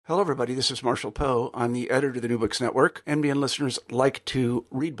Hello, everybody. This is Marshall Poe. I'm the editor of the New Books Network. NBN listeners like to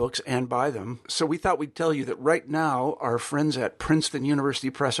read books and buy them. So we thought we'd tell you that right now, our friends at Princeton University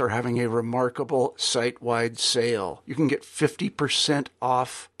Press are having a remarkable site-wide sale. You can get 50%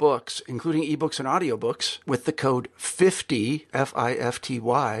 off books, including ebooks and audiobooks, with the code 50,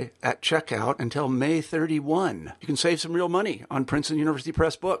 F-I-F-T-Y, at checkout until May 31. You can save some real money on Princeton University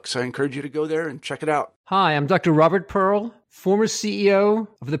Press books. I encourage you to go there and check it out. Hi, I'm Dr. Robert Pearl, former CEO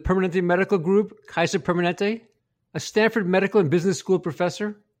of the Permanente Medical Group, Kaiser Permanente, a Stanford Medical and Business School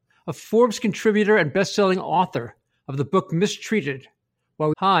professor, a Forbes contributor and best-selling author of the book Mistreated.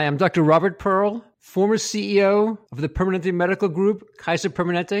 Hi, I'm Dr. Robert Pearl, former CEO of the Permanente Medical Group, Kaiser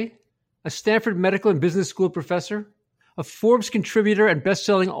Permanente, a Stanford Medical and Business School professor, a Forbes contributor and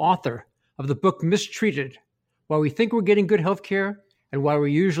best-selling author of the book Mistreated, Why We Think We're Getting Good Healthcare and Why We're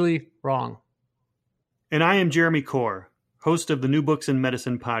Usually Wrong. And I am Jeremy Corr, host of the New Books in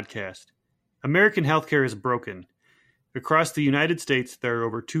Medicine podcast. American healthcare is broken. Across the United States, there are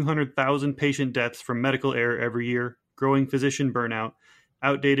over 200,000 patient deaths from medical error every year, growing physician burnout,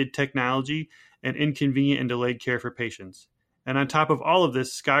 outdated technology, and inconvenient and delayed care for patients. And on top of all of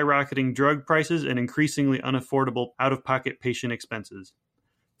this, skyrocketing drug prices and increasingly unaffordable out-of-pocket patient expenses.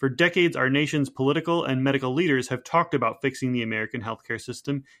 For decades, our nation's political and medical leaders have talked about fixing the American healthcare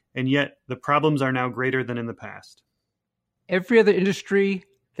system, and yet the problems are now greater than in the past. Every other industry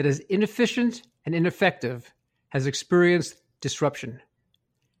that is inefficient and ineffective has experienced disruption.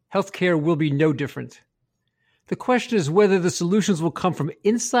 Healthcare will be no different. The question is whether the solutions will come from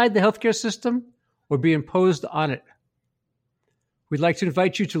inside the healthcare system or be imposed on it. We'd like to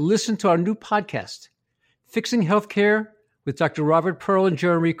invite you to listen to our new podcast, Fixing Healthcare with Dr. Robert Pearl and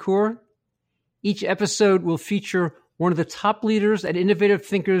Jeremy Corr. Each episode will feature one of the top leaders and innovative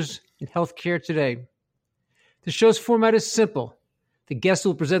thinkers in healthcare today. The show's format is simple. The guests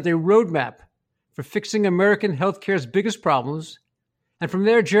will present a roadmap for fixing American healthcare's biggest problems. And from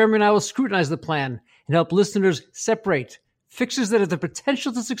there, Jeremy and I will scrutinize the plan and help listeners separate fixes that have the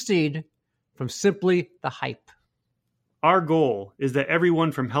potential to succeed from simply the hype. Our goal is that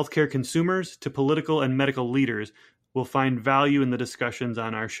everyone from healthcare consumers to political and medical leaders will find value in the discussions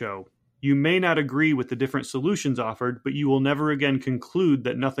on our show. You may not agree with the different solutions offered, but you will never again conclude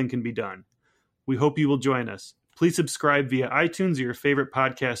that nothing can be done. We hope you will join us. Please subscribe via iTunes or your favorite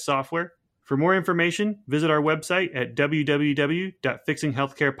podcast software. For more information, visit our website at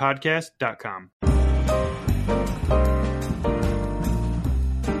www.fixinghealthcarepodcast.com.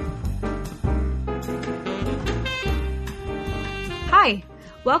 Hi,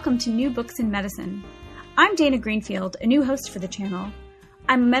 welcome to New Books in Medicine. I'm Dana Greenfield, a new host for the channel.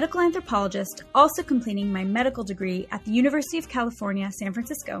 I'm a medical anthropologist, also completing my medical degree at the University of California, San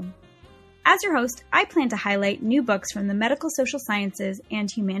Francisco. As your host, I plan to highlight new books from the medical social sciences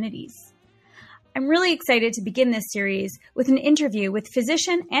and humanities. I'm really excited to begin this series with an interview with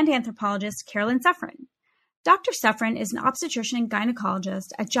physician and anthropologist Carolyn Suffren. Dr. Suffren is an obstetrician and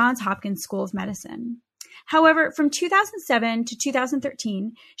gynecologist at Johns Hopkins School of Medicine. However, from 2007 to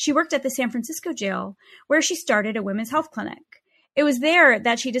 2013, she worked at the San Francisco jail, where she started a women's health clinic. It was there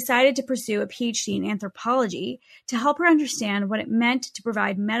that she decided to pursue a PhD in anthropology to help her understand what it meant to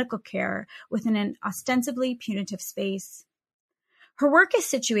provide medical care within an ostensibly punitive space. Her work is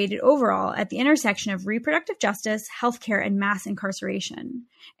situated overall at the intersection of reproductive justice, healthcare, and mass incarceration.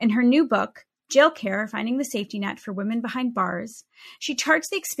 In her new book, Jail Care, Finding the Safety Net for Women Behind Bars, she charts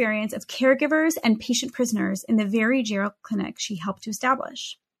the experience of caregivers and patient prisoners in the very jail clinic she helped to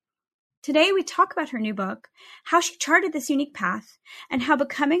establish. Today, we talk about her new book, how she charted this unique path, and how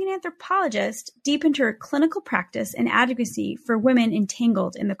becoming an anthropologist deepened her clinical practice and advocacy for women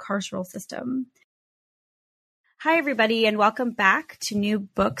entangled in the carceral system. Hi, everybody, and welcome back to New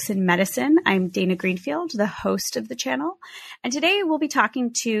Books in Medicine. I'm Dana Greenfield, the host of the channel, and today we'll be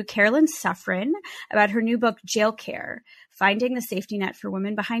talking to Carolyn Suffren about her new book, Jail Care, Finding the Safety Net for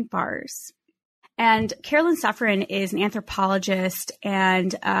Women Behind Bars. And Carolyn Suffren is an anthropologist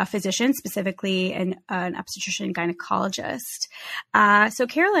and a physician, specifically an obstetrician and gynecologist. So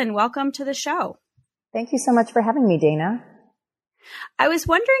Carolyn, welcome to the show. Thank you so much for having me, Dana. I was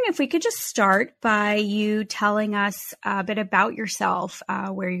wondering if we could just start by you telling us a bit about yourself,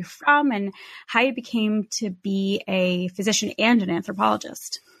 where you're from, and how you became to be a physician and an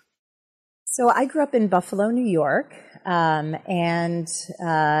anthropologist. So I grew up in Buffalo, New York, and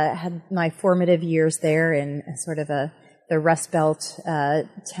had my formative years there in sort of the Rust Belt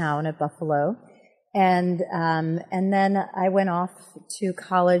town of Buffalo. And then I went off to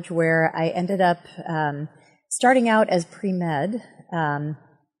college where I ended up starting out as pre-med,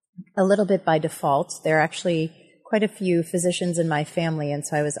 a little bit by default. There are actually quite a few physicians in my family, and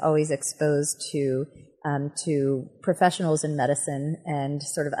so I was always exposed to professionals in medicine, and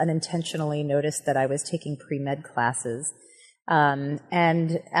sort of unintentionally noticed that I was taking pre-med classes.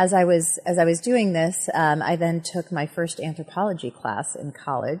 And as I was doing this, I then took my first anthropology class in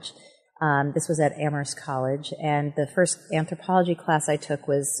college. This was at Amherst College, and the first anthropology class I took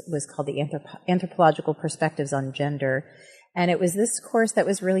was called the Anthropological Perspectives on Gender. And it was this course that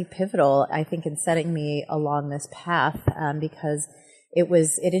was really pivotal, I think, in setting me along this path, because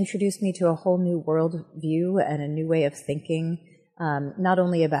it introduced me to a whole new world view and a new way of thinking, not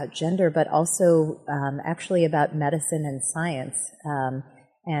only about gender, but also actually about medicine and science,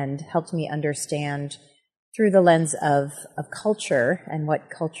 and helped me understand through the lens of culture and what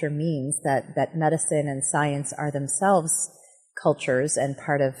culture means, that medicine and science are themselves cultures and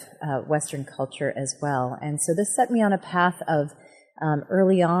part of Western culture as well. And so this set me on a path of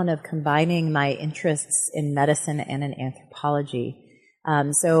early on of combining my interests in medicine and in anthropology.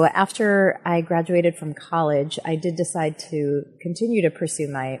 So after I graduated from college, I did decide to continue to pursue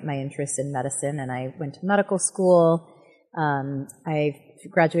my interest in medicine, and I went to medical school. I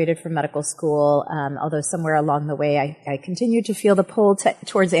graduated from medical school, although somewhere along the way I continued to feel the pull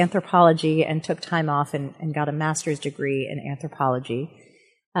towards anthropology, and took time off and got a master's degree in anthropology.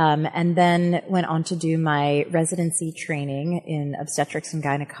 And then went on to do my residency training in obstetrics and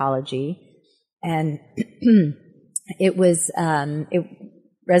gynecology. And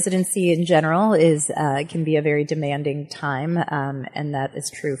residency in general can be a very demanding time, and that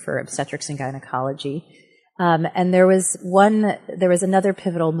is true for obstetrics and gynecology. And there was another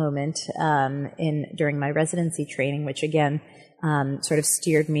pivotal moment during my residency training, which again sort of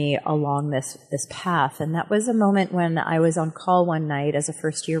steered me along this path. And that was a moment when I was on call one night as a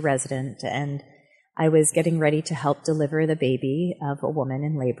first-year resident, and I was getting ready to help deliver the baby of a woman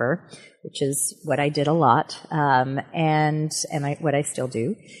in labor, which is what I did a lot, and what I still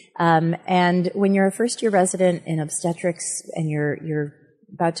do. And when you're a first-year resident in obstetrics and you're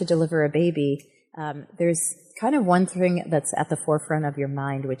about to deliver a baby, there's kind of one thing that's at the forefront of your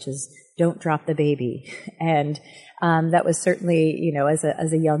mind, which is don't drop the baby. And that was certainly,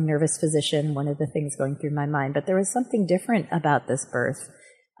 as a young nervous physician, one of the things going through my mind. But there was something different about this birth,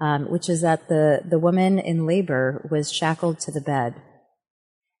 which is that the woman in labor was shackled to the bed.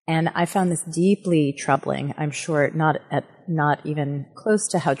 And I found this deeply troubling. I'm sure not even close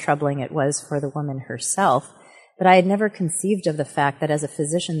to how troubling it was for the woman herself. But I had never conceived of the fact that as a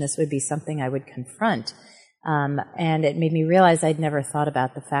physician, this would be something I would confront. And it made me realize I'd never thought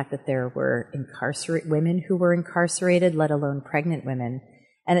about the fact that there were women who were incarcerated, let alone pregnant women.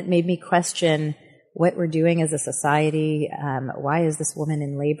 And it made me question what we're doing as a society. Why is this woman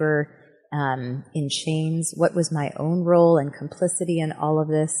in labor, in chains? What was my own role and complicity in all of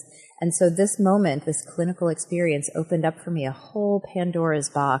this? And so this moment, this clinical experience, opened up for me a whole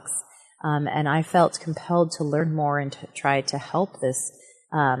Pandora's box. And I felt compelled to learn more and to try to help this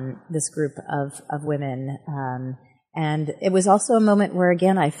group of women. And it was also a moment where,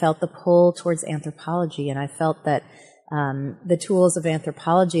 again, I felt the pull towards anthropology, and I felt that the tools of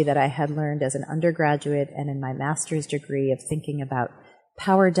anthropology that I had learned as an undergraduate and in my master's degree of thinking about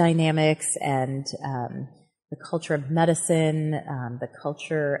power dynamics and the culture of medicine, the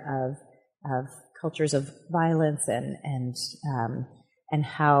culture of cultures of violence and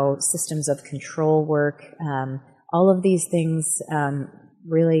how systems of control work. All of these things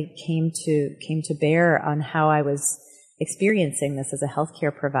really came to bear on how I was experiencing this as a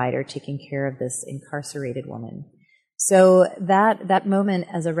healthcare provider, taking care of this incarcerated woman. So that moment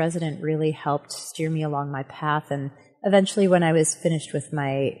as a resident really helped steer me along my path. And eventually, when I was finished with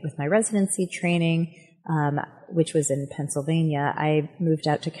my residency training, which was in Pennsylvania, I moved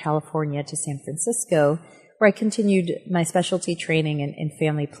out to California, to San Francisco, where I continued my specialty training in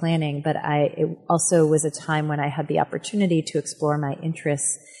family planning, but it also was a time when I had the opportunity to explore my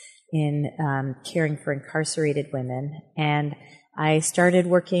interests in caring for incarcerated women. And I started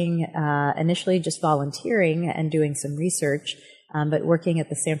working, initially just volunteering and doing some research, but working at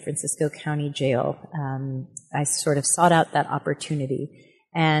the San Francisco County Jail. I sort of sought out that opportunity.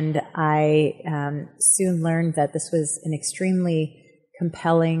 And I soon learned that this was an extremely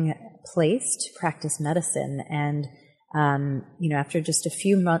compelling place to practice medicine. And, after just a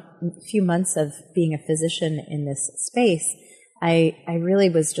few months of being a physician in this space, I really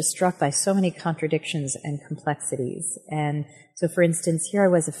was just struck by so many contradictions and complexities. And so, for instance, here I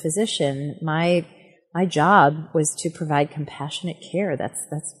was a physician. My job was to provide compassionate care. That's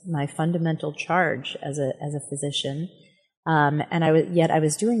my fundamental charge as a physician. And I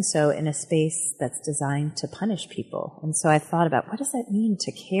was doing so in a space that's designed to punish people. And so I thought about, what does that mean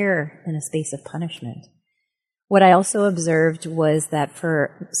to care in a space of punishment? What I also observed was that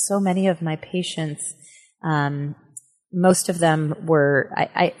for so many of my patients, most of them were,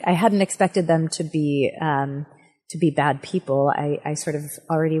 I hadn't expected them to be bad people. I sort of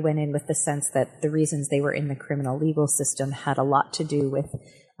already went in with the sense that the reasons they were in the criminal legal system had a lot to do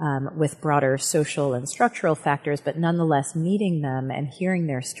with broader social and structural factors, but nonetheless meeting them and hearing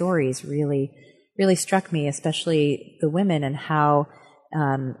their stories really struck me, especially the women, and how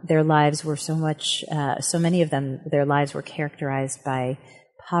their lives were so many of them, their lives were characterized by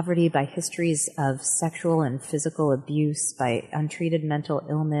poverty, by histories of sexual and physical abuse, by untreated mental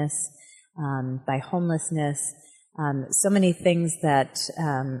illness, by homelessness, so many things that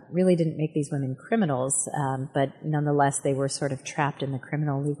really didn't make these women criminals, but nonetheless they were sort of trapped in the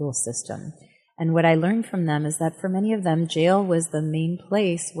criminal legal system. And what I learned from them is that for many of them, jail was the main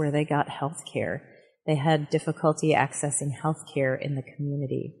place where they got health care. They had difficulty accessing health care in the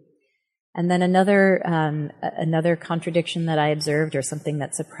community. And then another contradiction that I observed, or something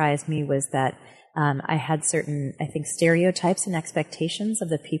that surprised me, was that I had certain, I think, stereotypes and expectations of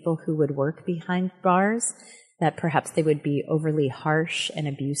the people who would work behind bars, that perhaps they would be overly harsh and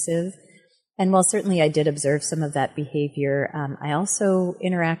abusive. And while certainly I did observe some of that behavior, I also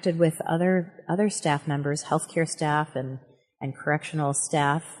interacted with other staff members, healthcare staff and correctional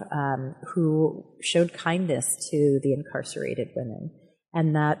staff, who showed kindness to the incarcerated women.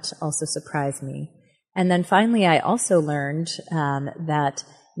 And that also surprised me. And then finally, I also learned that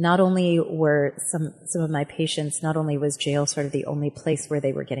not only were some of my patients, not only was jail sort of the only place where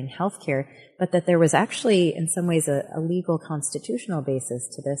they were getting health care, but that there was actually, in some ways, a legal constitutional basis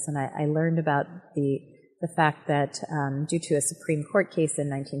to this. And I learned about the fact that due to a Supreme Court case in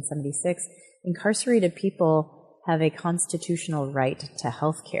 1976, incarcerated people have a constitutional right to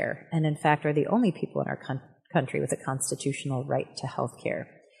health care, and in fact are the only people in our country with a constitutional right to health care.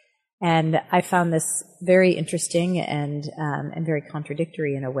 And I found this very interesting and very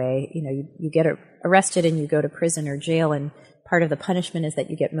contradictory in a way. You know, you get arrested and you go to prison or jail, and part of the punishment is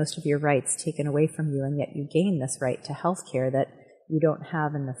that you get most of your rights taken away from you, and yet you gain this right to health care that you don't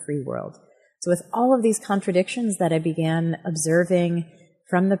have in the free world. So with all of these contradictions that I began observing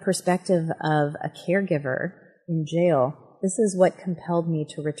from the perspective of a caregiver in jail, this is what compelled me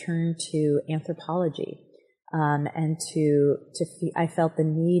to return to anthropology. And I felt the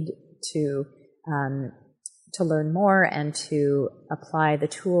need to learn more and to apply the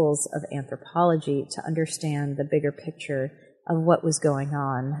tools of anthropology to understand the bigger picture of what was going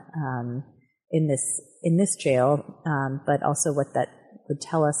on in this jail, but also what that would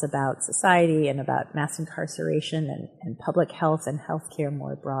tell us about society and about mass incarceration and public health and healthcare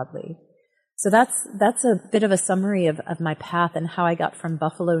more broadly. So that's a bit of a summary of my path and how I got from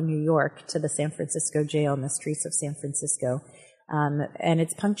Buffalo, New York to the San Francisco jail and the streets of San Francisco. And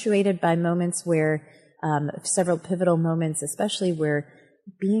it's punctuated by moments where, several pivotal moments, especially where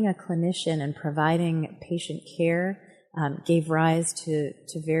being a clinician and providing patient care gave rise to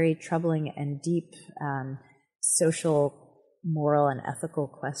very troubling and deep social, moral, and ethical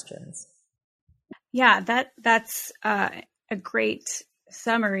questions. Yeah, that's a great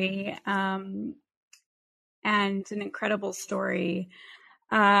summary and an incredible story.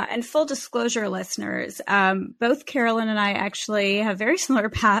 And full disclosure, listeners, both Carolyn and I actually have very similar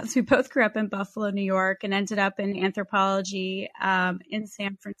paths. We both grew up in Buffalo, New York, and ended up in anthropology in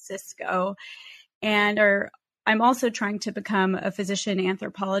San Francisco. And I'm also trying to become a physician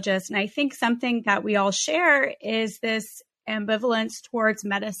anthropologist. And I think something that we all share is this ambivalence towards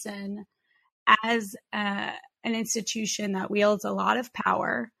medicine as an institution that wields a lot of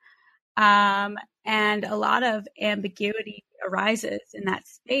power, and a lot of ambiguity arises in that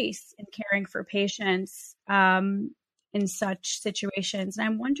space in caring for patients in such situations. And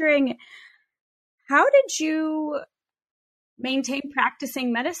I'm wondering, how did you maintain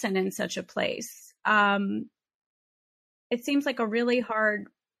practicing medicine in such a place? It seems like a really hard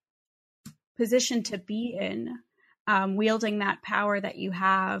position to be in, wielding that power that you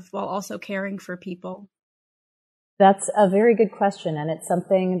have while also caring for people. That's a very good question, and it's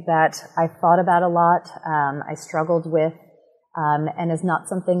something that I thought about a lot, I struggled with, and is not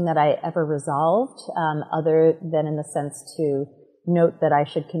something that I ever resolved, other than in the sense to note that I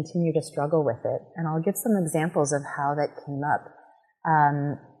should continue to struggle with it. And I'll give some examples of how that came up.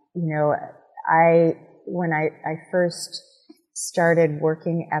 When I first started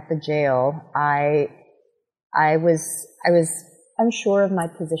working at the jail, I was unsure of my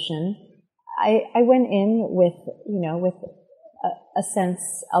position. I went in with a sense,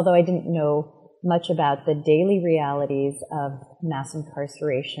 although I didn't know much about the daily realities of mass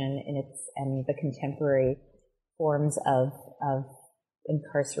incarceration and the contemporary forms of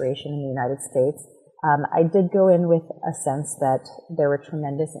incarceration in the United States. I did go in with a sense that there were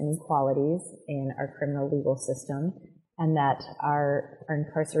tremendous inequalities in our criminal legal system and that our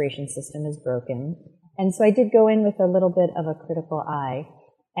incarceration system is broken. And so I did go in with a little bit of a critical eye.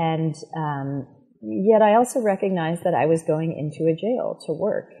 And yet I also recognized that I was going into a jail to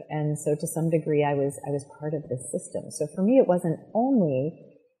work. And so to some degree I was part of this system. So for me it wasn't only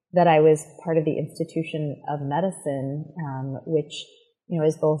that I was part of the institution of medicine, which,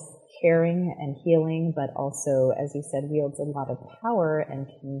 is both caring and healing, but also, as you said, wields a lot of power and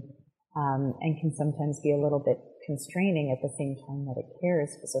can sometimes be a little bit constraining at the same time that it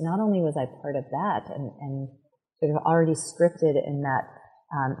cares. So not only was I part of that and sort of already scripted in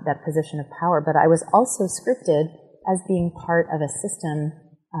that position of power, but I was also scripted as being part of a system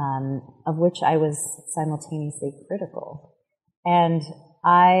of which I was simultaneously critical. And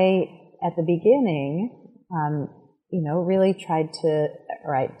I, at the beginning, really tried to,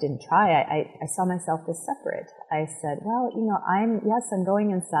 or I didn't try, I saw myself as separate. I said, well, I'm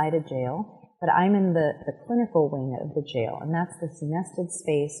going inside a jail, but I'm in the clinical wing of the jail. And that's this nested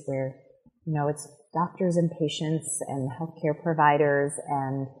space where, it's doctors and patients and healthcare providers.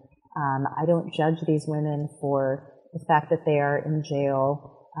 And I don't judge these women for the fact that they are in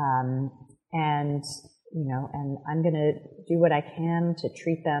jail. And I'm going to do what I can to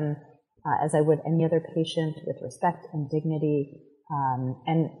treat them as I would any other patient with respect and dignity.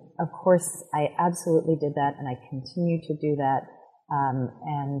 And of course, I absolutely did that, and I continue to do that.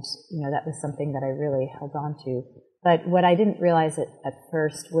 And that was something that I really held on to. But what I didn't realize at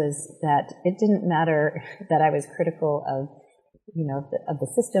first was that it didn't matter that I was critical of, of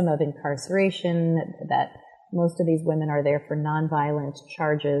the system of incarceration, that most of these women are there for nonviolent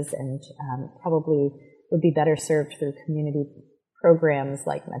charges and probably would be better served through community programs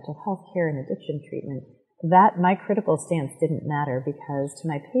like mental health care and addiction treatment. That my critical stance didn't matter because to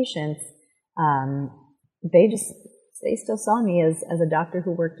my patients, they still saw me as a doctor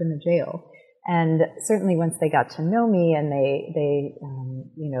who worked in the jail. And certainly once they got to know me and they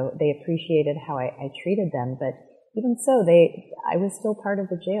appreciated how I treated them, but even so, I was still part of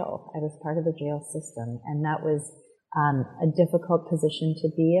the jail. I was part of the jail system, and that was a difficult position to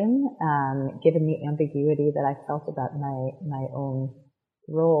be in, given the ambiguity that I felt about my own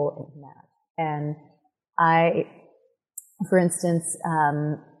role in that. And I, for instance,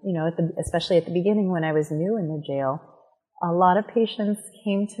 especially at the beginning when I was new in the jail, a lot of patients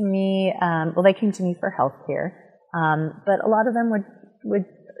came to me. They came to me for healthcare, but a lot of them would.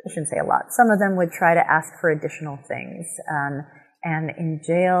 I shouldn't say a lot. Some of them would try to ask for additional things. And in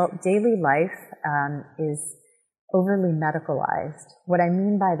jail, daily life is overly medicalized. What I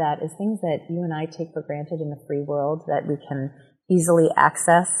mean by that is things that you and I take for granted in the free world that we can easily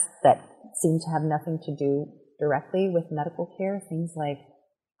access that seem to have nothing to do directly with medical care. Things like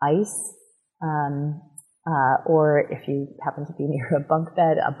ice, or if you happen to be near a bunk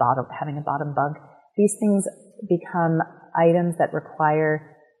bed, having a bottom bunk. These things become items that require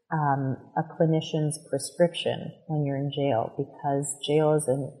a clinician's prescription when you're in jail, because jail is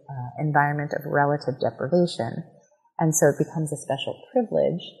an environment of relative deprivation, and so it becomes a special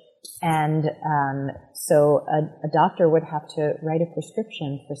privilege. And so a doctor would have to write a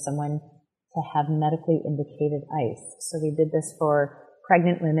prescription for someone to have medically indicated ice. So we did this for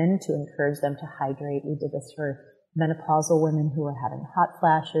pregnant women to encourage them to hydrate. We did this for menopausal women who were having hot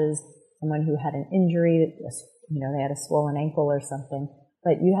flashes, someone who had an injury, they had a swollen ankle or something.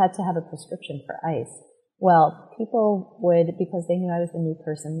 But you had to have a prescription for ice. Well, people would, because they knew I was the new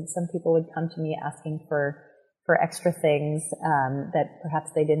person, some people would come to me asking for extra things that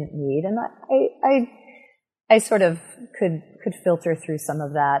perhaps they didn't need, and I sort of could filter through some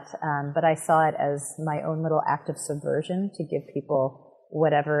of that, but I saw it as my own little act of subversion to give people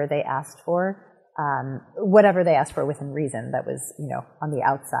whatever they asked for within reason. That was, on the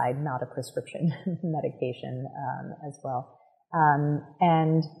outside, not a prescription medication as well.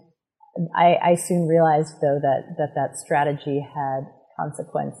 And I soon realized, though, that strategy had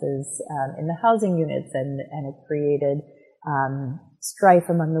consequences in the housing units, and it created strife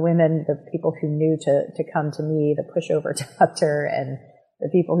among the women, the people who knew to come to me, the pushover doctor, and the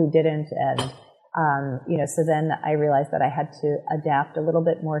people who didn't. And so then I realized that I had to adapt a little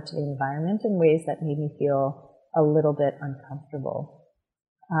bit more to the environment in ways that made me feel a little bit uncomfortable.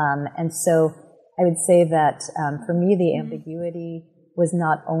 And so I would say that for me, the ambiguity was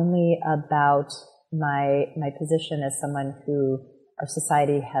not only about my position as someone who our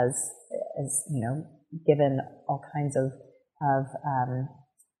society has given all kinds of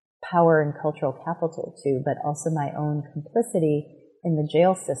power and cultural capital to, but also my own complicity in the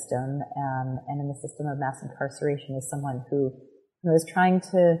jail system and in the system of mass incarceration as someone who was trying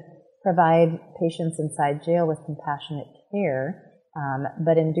to provide patients inside jail with compassionate care.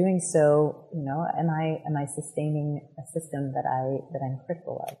 But in doing so, am I sustaining a system that I'm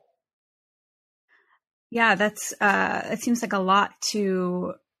critical of? Yeah, it seems like a lot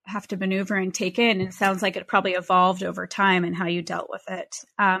to have to maneuver and take in. It sounds like it probably evolved over time and how you dealt with it.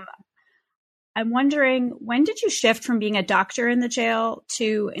 I'm wondering, when did you shift from being a doctor in the jail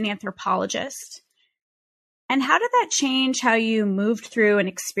to an anthropologist? And how did that change how you moved through and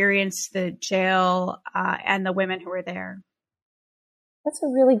experienced the jail and the women who were there? That's a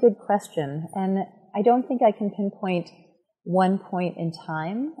really good question. And I don't think I can pinpoint one point in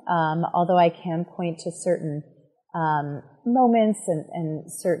time, although I can point to certain moments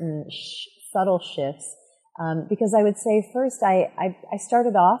and certain subtle shifts. Because I would say first, I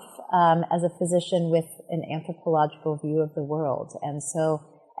started off as a physician with an anthropological view of the world. And so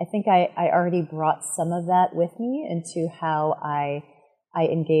I think I already brought some of that with me into how I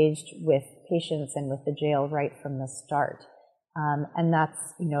engaged with patients and with the jail right from the start. And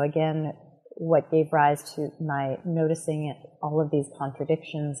that's, again, what gave rise to my noticing all of these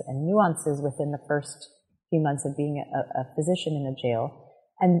contradictions and nuances within the first few months of being a physician in a jail.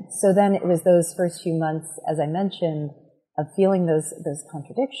 And so then it was those first few months, as I mentioned, of feeling those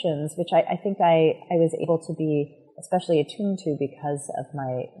contradictions, which I think I was able to be especially attuned to because of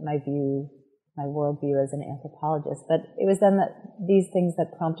my view, my worldview as an anthropologist. But it was then that these things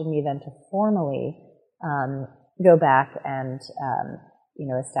that prompted me then to formally go back and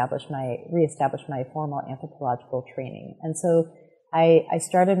reestablish my formal anthropological training. And so I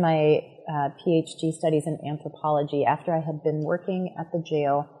started my PhD studies in anthropology after I had been working at the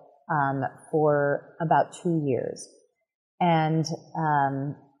jail for about 2 years, and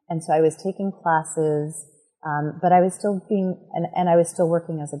so I was taking classes, but I was still and I was still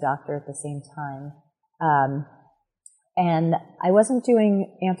working as a doctor at the same time, and I wasn't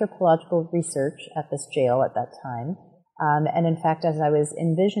doing anthropological research at this jail at that time. And in fact, as I was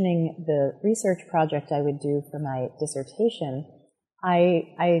envisioning the research project I would do for my dissertation,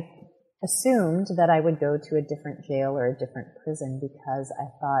 I assumed that I would go to a different jail or a different prison because I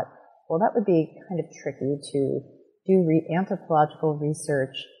thought, well, that would be kind of tricky to do anthropological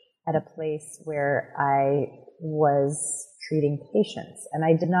research at a place where I was treating patients. And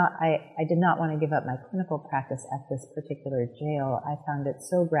I did not want to give up my clinical practice at this particular jail. I found it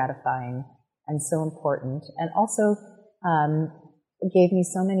so gratifying and so important, and also it gave me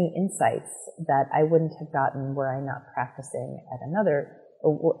so many insights that I wouldn't have gotten were I not practicing at another.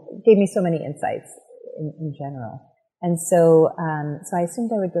 It gave me so many insights in general, and so I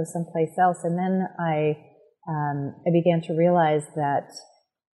assumed I would go someplace else. And then I began to realize that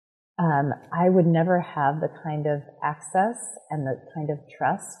I would never have the kind of access and the kind of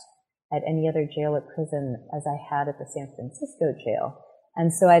trust at any other jail or prison as I had at the San Francisco jail.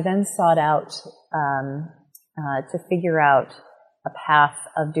 And so I then sought out to figure out a path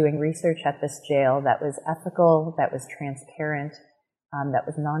of doing research at this jail that was ethical, that was transparent, that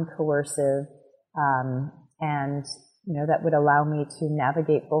was non-coercive, and that would allow me to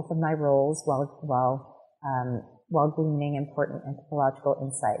navigate both of my roles while gleaning important anthropological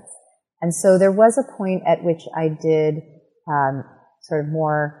insights. And so there was a point at which I did sort of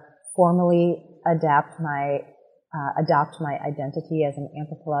more formally adopt my identity as an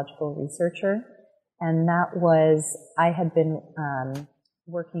anthropological researcher. And that was, I had been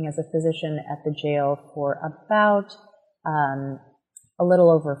working as a physician at the jail for about a little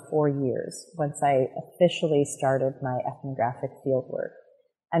over 4 years once I officially started my ethnographic fieldwork.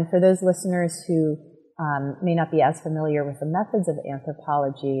 And for those listeners who may not be as familiar with the methods of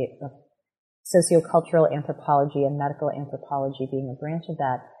anthropology, sociocultural anthropology and medical anthropology being a branch of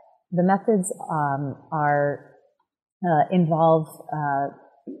that, the methods involve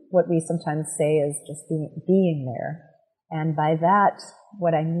what we sometimes say is just being there. And by that,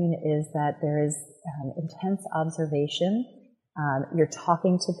 what I mean is that there is intense observation. You're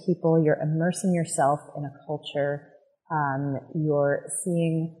talking to people, you're immersing yourself in a culture, you're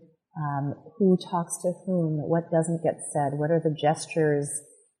seeing who talks to whom, what doesn't get said, what are the gestures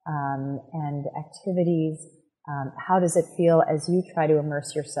and activities, how does it feel as you try to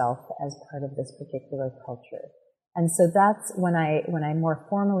immerse yourself as part of this particular culture. And so that's when I more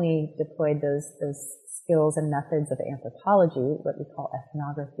formally deployed those skills and methods of anthropology, what we call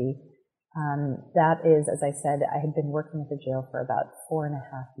ethnography. That is, as I said, I had been working at the jail for about 4.5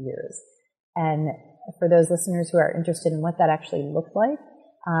 years. And for those listeners who are interested in what that actually looked like,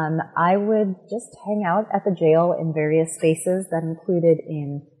 I would just hang out at the jail in various spaces that included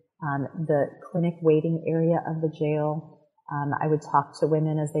in the clinic waiting area of the jail. I would talk to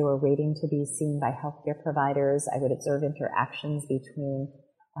women as they were waiting to be seen by healthcare providers. I would observe interactions between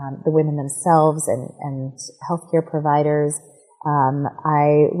the women themselves and healthcare providers.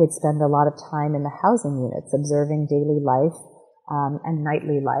 I would spend a lot of time in the housing units observing daily life and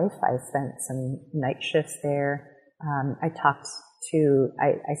nightly life. I spent some night shifts there. I talked to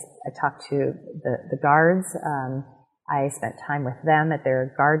the guards. I spent time with them at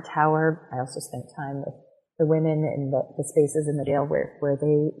their guard tower. I also spent time with the women in the spaces in the jail where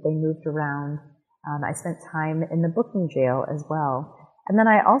they moved around. I spent time in the booking jail as well. And then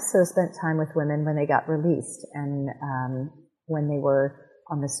I also spent time with women when they got released and when they were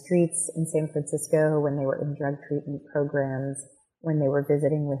on the streets in San Francisco, when they were in drug treatment programs, when they were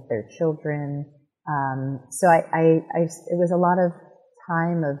visiting with their children. So it was a lot of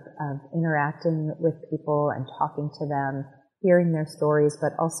time of interacting with people and talking to them, hearing their stories,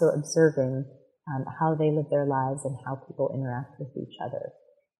 but also observing how they live their lives and how people interact with each other.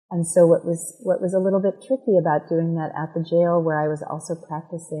 And so what was a little bit tricky about doing that at the jail, where I was also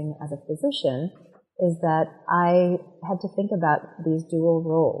practicing as a physician, is that I had to think about these dual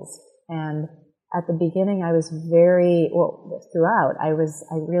roles. And at the beginning, I was throughout, I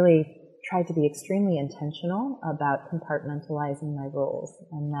really tried to be extremely intentional about compartmentalizing my roles.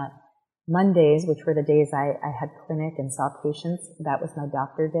 And that Mondays, which were the days I had clinic and saw patients, that was my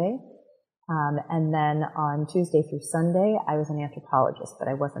doctor day. And then on Tuesday through Sunday, I was an anthropologist, but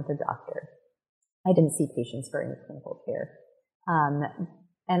I wasn't a doctor. I didn't see patients for any clinical care.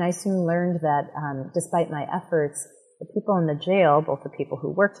 And I soon learned that despite my efforts, the people in the jail, both the people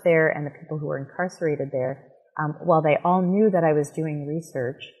who worked there and the people who were incarcerated there, while they all knew that I was doing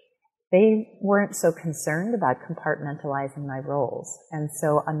research, they weren't so concerned about compartmentalizing my roles. And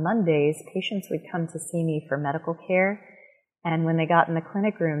so on Mondays, patients would come to see me for medical care. And when they got in the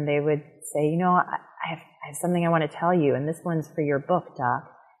clinic room, they would say, I have something I want to tell you, and this one's for your book, Doc.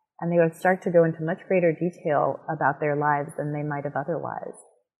 And they would start to go into much greater detail about their lives than they might have otherwise.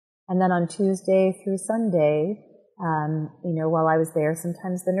 And then on Tuesday through Sunday, while I was there,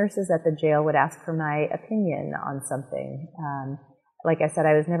 sometimes the nurses at the jail would ask for my opinion on something. Like I said,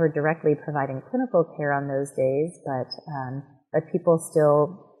 I was never directly providing clinical care on those days, but people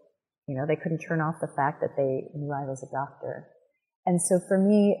still, they couldn't turn off the fact that they knew I was a doctor. And so for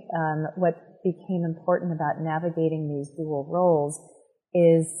me, what became important about navigating these dual roles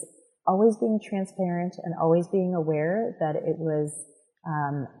is always being transparent and always being aware that it was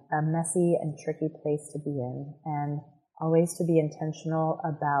a messy and tricky place to be in, and always to be intentional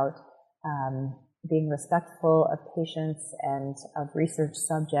about being respectful of patients and of research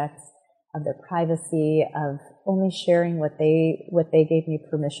subjects, of their privacy, of only sharing what they gave me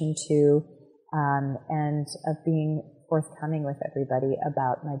permission to, and of being forthcoming with everybody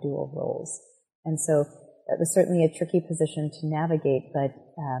about my dual roles. And so it was certainly a tricky position to navigate, but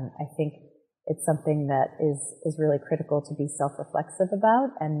I think it's something that is really critical to be self-reflexive about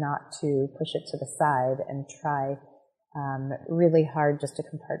and not to push it to the side and try really hard just to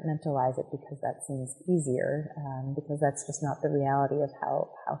compartmentalize it because that seems easier, because that's just not the reality of how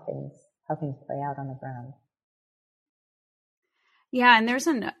things play out on the ground. Yeah, and there's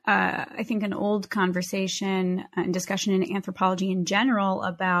I think an old conversation and discussion in anthropology in general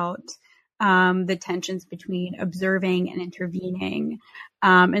about the tensions between observing and intervening,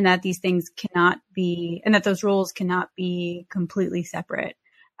 and that these things cannot be, and that those roles cannot be completely separate.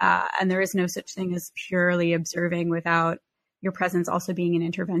 And there is no such thing as purely observing without your presence also being an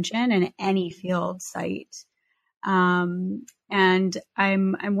intervention in any field site. And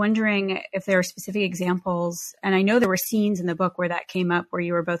I'm wondering if there are specific examples, and I know there were scenes in the book where that came up, where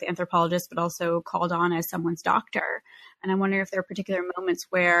you were both anthropologist but also called on as someone's doctor. And I'm wondering if there are particular moments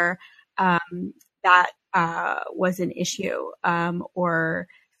where that was an issue, or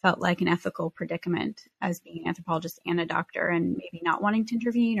felt like an ethical predicament as being an anthropologist and a doctor, and maybe not wanting to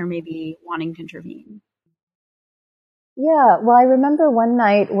intervene or maybe wanting to intervene. Yeah, well, I remember one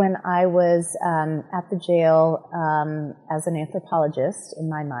night when I was at the jail as an anthropologist in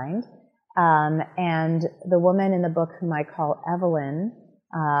my mind, and the woman in the book whom I call Evelyn,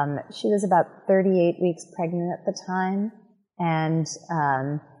 she was about 38 weeks pregnant at the time, and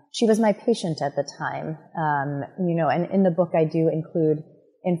she was my patient at the time. And in the book I do include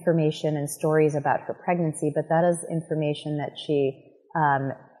information and stories about her pregnancy, but that is information that she,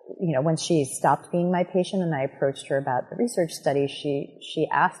 when she stopped being my patient and I approached her about the research study, she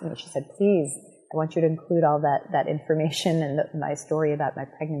asked me, she said, please, I want you to include all that information and my story about my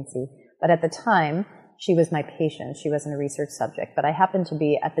pregnancy. But at the time, she was my patient. She wasn't a research subject, but I happened to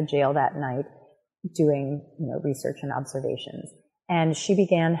be at the jail that night doing, research and observations. And she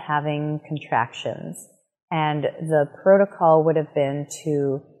began having contractions. And the protocol would have been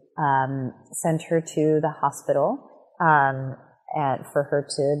to send her to the hospital. and for her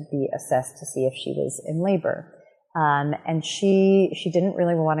to be assessed to see if she was in labor. And she didn't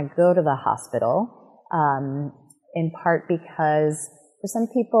really want to go to the hospital, in part because for some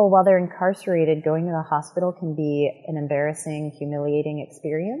people, while they're incarcerated, going to the hospital can be an embarrassing, humiliating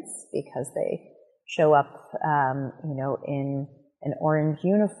experience because they show up, in an orange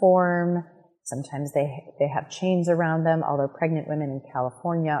uniform. Sometimes they have chains around them, although pregnant women in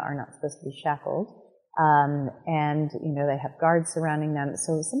California are not supposed to be shackled. And they have guards surrounding them.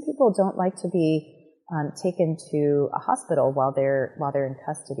 So some people don't like to be taken to a hospital while they're in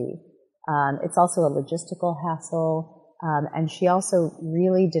custody. It's also a logistical hassle. And she also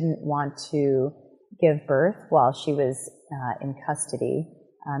really didn't want to give birth while she was in custody,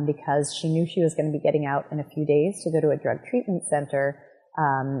 because she knew she was going to be getting out in a few days to go to a drug treatment center,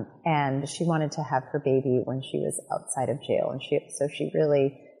 and she wanted to have her baby when she was outside of jail. And so she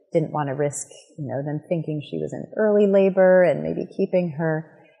really didn't want to risk, them thinking she was in early labor and maybe keeping her.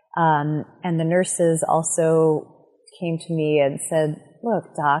 And the nurses also came to me and said,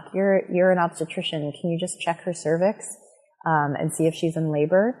 "Look, Doc, you're an obstetrician. Can you just check her cervix and see if she's in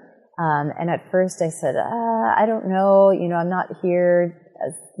labor?" And at first I said, "I don't know. I'm not here,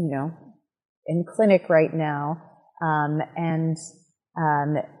 as in clinic right now." And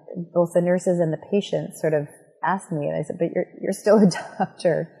both the nurses and the patient sort of asked me, and I said, "But you're still a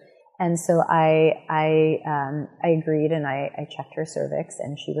doctor." And so I agreed, and I checked her cervix,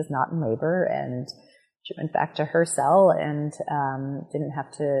 and she was not in labor, and she went back to her cell and didn't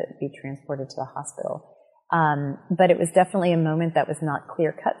have to be transported to the hospital. But it was definitely a moment that was not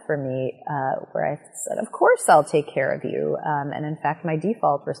clear cut for me, where I said, "Of course I'll take care of you." And in fact, my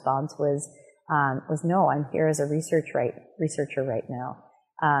default response was no, I'm here as a researcher right now.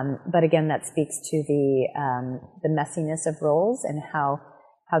 But again, that speaks to the messiness of roles and how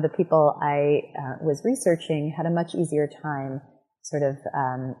the people I was researching had a much easier time sort of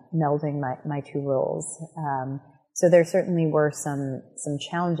melding my two roles. So there certainly were some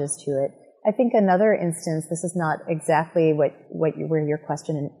challenges to it. I think another instance, this is not exactly where your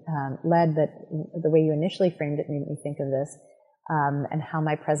question led, but the way you initially framed it made me think of this, and how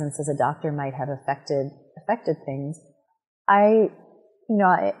my presence as a doctor might have affected things.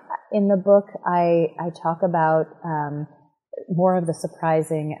 In the book, I talk about more of the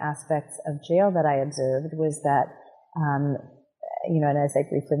surprising aspects of jail that I observed was that, and as I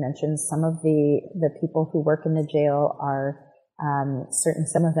briefly mentioned, some of the people who work in the jail are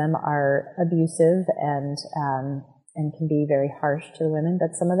some of them are abusive and can be very harsh to the women,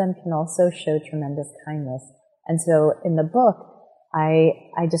 but some of them can also show tremendous kindness. And so in the book,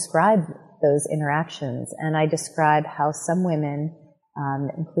 I describe those interactions, and I describe how some women,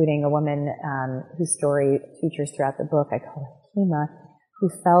 including a woman whose story features throughout the book, I call her Kima, who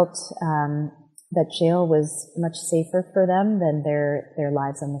felt that jail was much safer for them than their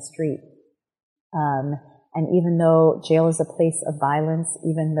lives on the street. And even though jail is a place of violence,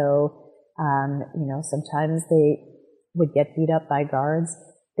 even though, sometimes they would get beat up by guards,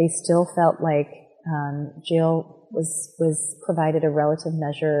 they still felt like jail was provided a relative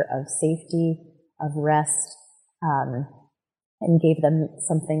measure of safety, of rest, and gave them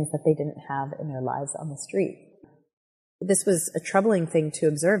some things that they didn't have in their lives on the street. This was a troubling thing to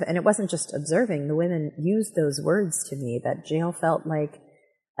observe, and it wasn't just observing. The women used those words to me, that jail felt like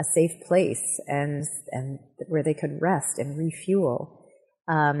a safe place and where they could rest and refuel.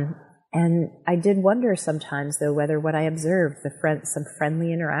 And I did wonder sometimes, though, whether what I observed, some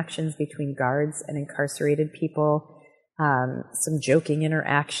friendly interactions between guards and incarcerated people, some joking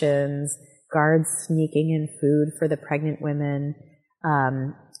interactions, guards sneaking in food for the pregnant women.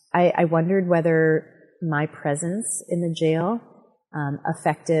 I wondered whether my presence in the jail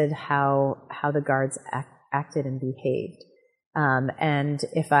affected how the guards acted and behaved. And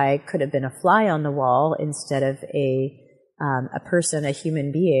if I could have been a fly on the wall instead of a person, a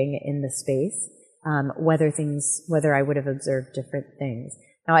human being in the space, whether I would have observed different things.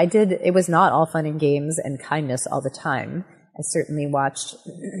 Now it was not all fun and games and kindness all the time. I certainly watched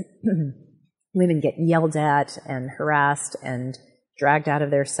women get yelled at and harassed and dragged out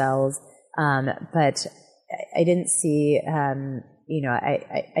of their cells. But I didn't see, I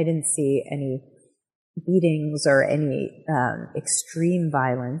didn't see any beatings or any extreme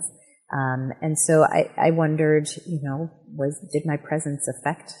violence. And so I wondered, did my presence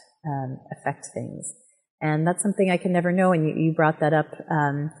affect things? And that's something I can never know. And you brought that up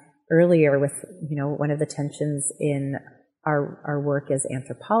earlier with, one of the tensions in our work as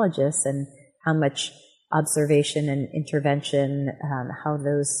anthropologists, and how much observation and intervention, how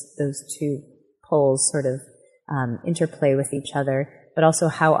those two poles sort of interplay with each other. but also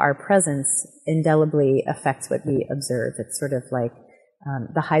how our presence indelibly affects what we observe. It's sort of like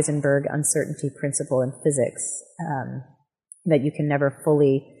the Heisenberg uncertainty principle in physics, that you can never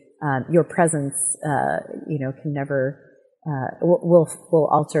fully, your presence, can never, will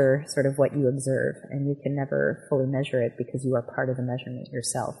alter sort of what you observe, and you can never fully measure it because you are part of the measurement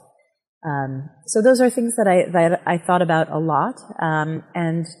yourself. So those are things that I thought about a lot.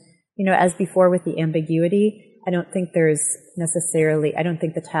 And, as before with the ambiguity, I don't think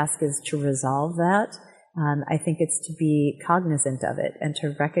the task is to resolve that. I think it's to be cognizant of it and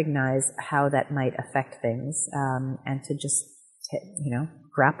to recognize how that might affect things, and to just,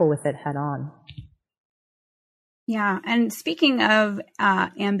 grapple with it head on. Yeah. And speaking of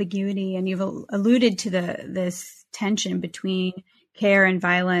ambiguity, and you've alluded to this tension between care and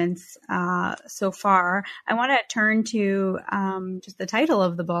violence so far, I want to turn to just the title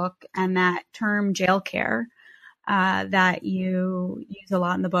of the book and that term jail care that you use a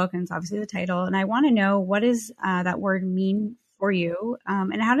lot in the book, and it's obviously the title. And I want to know, what does that word mean for you,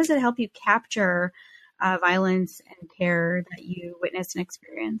 and how does it help you capture violence and care that you witnessed and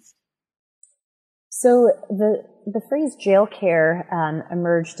experienced? So the phrase jail care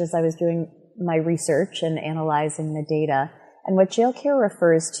emerged as I was doing my research and analyzing the data. And what jail care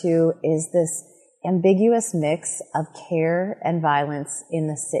refers to is this ambiguous mix of care and violence in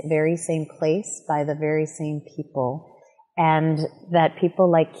the very same place by the very same people. And that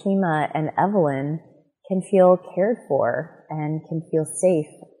people like Kima and Evelyn can feel cared for and can feel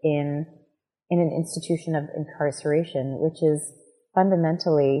safe in an institution of incarceration, which is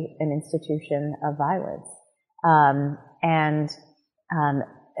fundamentally an institution of violence.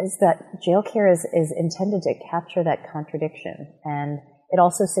 Is that jail care is intended to capture that contradiction. And it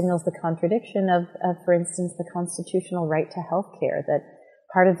also signals the contradiction of, for instance, the constitutional right to health care, that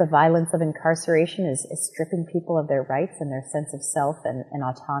part of the violence of incarceration is stripping people of their rights and their sense of self and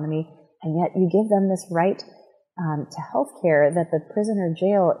autonomy. And yet you give them this right to health care that the prisoner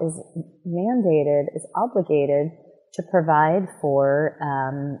jail is mandated, is obligated to provide for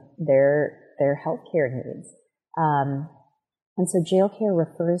their health care needs. And so jail care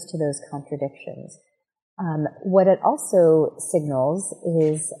refers to those contradictions. What it also signals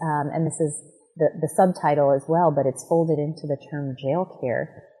is, and this is the subtitle as well, but it's folded into the term jail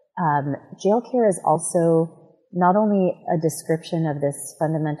care. Jail care is also not only a description of this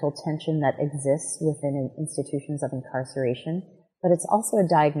fundamental tension that exists within institutions of incarceration, but it's also a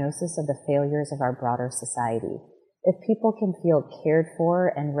diagnosis of the failures of our broader society. If people can feel cared for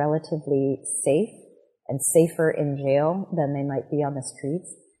and relatively safe, and safer in jail than they might be on the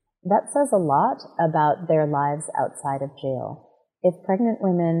streets, that says a lot about their lives outside of jail. If some pregnant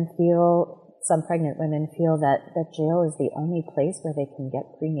women feel that jail is the only place where they can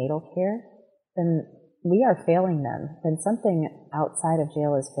get prenatal care, then we are failing them. Then something outside of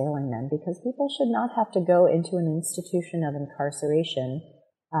jail is failing them, because people should not have to go into an institution of incarceration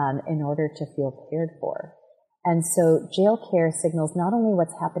in order to feel cared for. And so jail care signals not only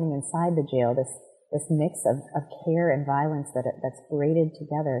what's happening inside the jail, this mix of care and violence that's braided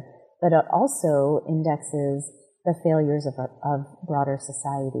together, but it also indexes the failures of broader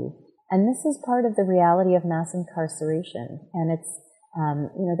society. And this is part of the reality of mass incarceration. And it's,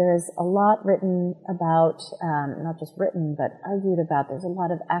 there's a lot written about, not just written, but argued about. There's a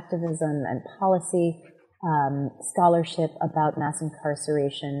lot of activism and policy scholarship about mass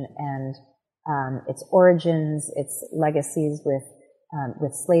incarceration and its origins, its legacies with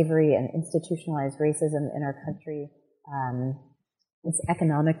slavery and institutionalized racism in our country, its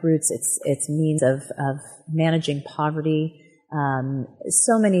economic roots, its means of managing poverty,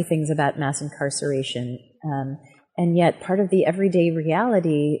 so many things about mass incarceration. And yet part of the everyday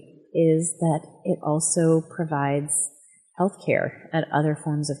reality is that it also provides healthcare and other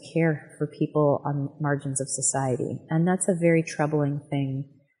forms of care for people on margins of society. And that's a very troubling thing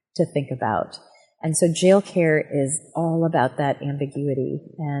to think about. And so jail care is all about that ambiguity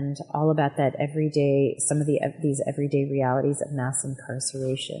and all about that everyday, some of these everyday realities of mass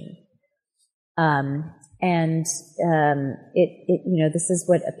incarceration. This is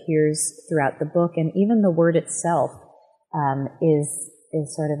what appears throughout the book, and even the word itself is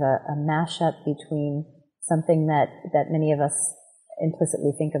sort of a mashup between something that many of us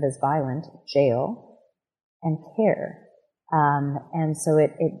implicitly think of as violent, jail, and care. And so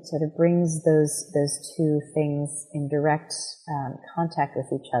it sort of brings those two things in direct contact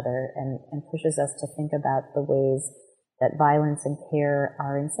with each other and pushes us to think about the ways that violence and care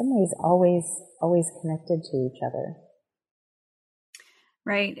are in some ways always connected to each other.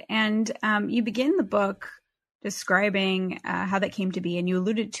 Right. And you begin the book describing how that came to be, and you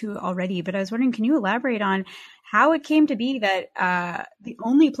alluded to it already, but I was wondering, can you elaborate on how it came to be that the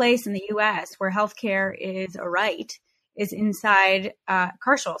only place in the U.S. where healthcare is a right is inside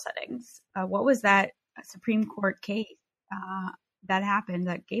carceral settings? What was that Supreme Court case that happened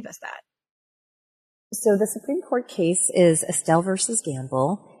that gave us that? So the Supreme Court case is Estelle versus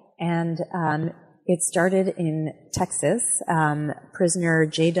Gamble, and it started in Texas. Prisoner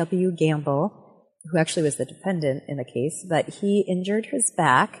J.W. Gamble, who actually was the defendant in the case, but he injured his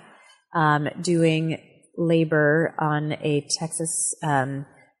back doing labor on a Texas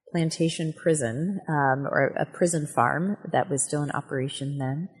plantation prison, or a prison farm that was still in operation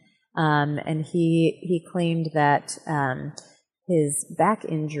then. And he claimed that his back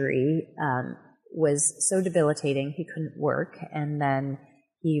injury was so debilitating he couldn't work, and then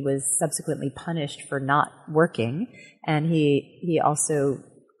he was subsequently punished for not working, and he also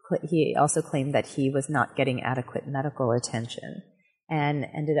claimed that he was not getting adequate medical attention, and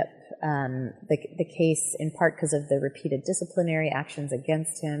ended up the case, in part because of the repeated disciplinary actions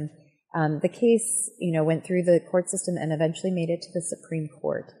against him. The case, went through the court system and eventually made it to the Supreme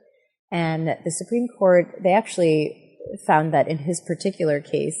Court. And the Supreme Court, they actually found that in his particular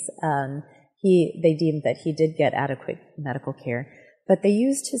case, they deemed that he did get adequate medical care. But they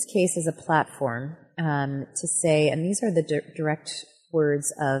used his case as a platform to say, and these are the direct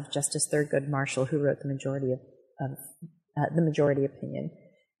words of Justice Thurgood Marshall, who wrote the majority opinion.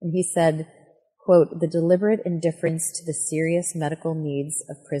 And he said, quote, "The deliberate indifference to the serious medical needs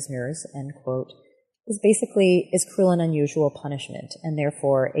of prisoners," end quote, is cruel and unusual punishment, and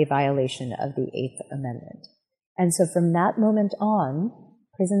therefore a violation of the Eighth Amendment. And so from that moment on,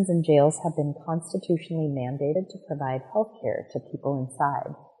 prisons and jails have been constitutionally mandated to provide health care to people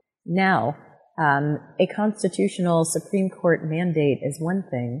inside. Now, a constitutional Supreme Court mandate is one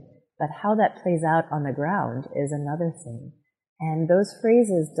thing, but how that plays out on the ground is another thing. And those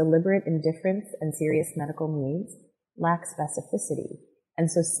phrases, deliberate indifference and serious medical needs, lack specificity.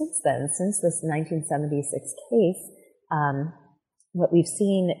 And so since then, since this 1976 case, what we've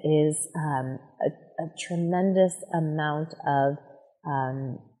seen is a tremendous amount of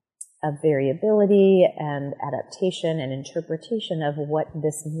variability and adaptation and interpretation of what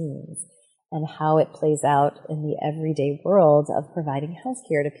this means and how it plays out in the everyday world of providing health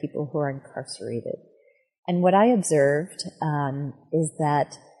care to people who are incarcerated. And what I observed is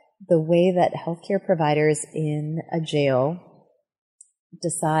that the way that healthcare providers in a jail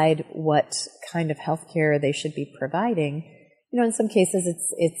decide what kind of healthcare they should be providing, in some cases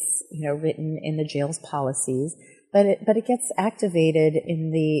it's written in the jail's policies, but it gets activated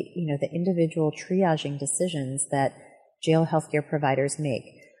in the individual triaging decisions that jail healthcare providers make.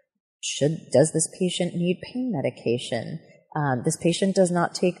 Does this patient need pain medication? This patient does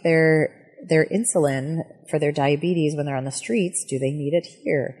not take their insulin for their diabetes when they're on the streets. Do they need it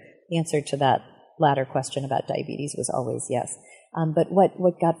here? The answer to that latter question about diabetes was always yes. But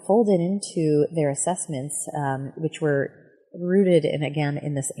what got folded into their assessments, which were rooted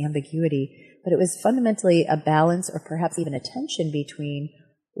in this ambiguity, but it was fundamentally a balance or perhaps even a tension between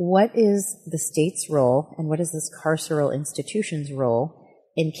what is the state's role and what is this carceral institution's role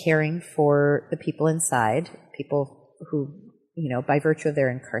in caring for the people inside, people who, by virtue of their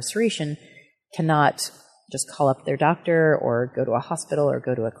incarceration, cannot just call up their doctor or go to a hospital or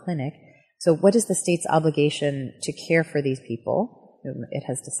go to a clinic. So what is the state's obligation to care for these people whom it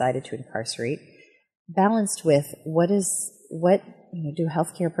has decided to incarcerate, balanced with what do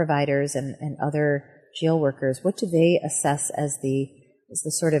healthcare providers and other jail workers, what do they assess as the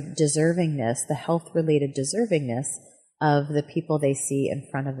sort of deservingness, the health-related deservingness of the people they see in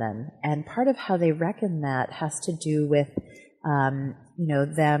front of them? And part of how they reckon that has to do with,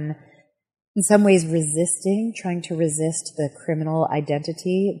 them in some ways trying to resist the criminal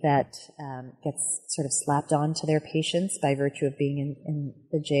identity that gets sort of slapped onto their patients by virtue of being in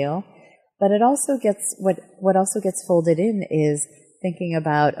the jail. But it also what also gets folded in is thinking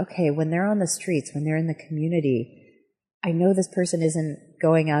about, okay, when they're on the streets, when they're in the community, I know this person isn't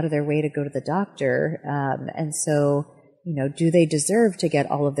going out of their way to go to the doctor, and so, do they deserve to get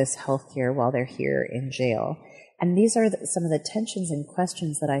all of this health care while they're here in jail? And these are some of the tensions and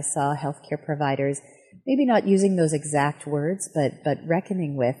questions that I saw healthcare providers maybe not using those exact words, but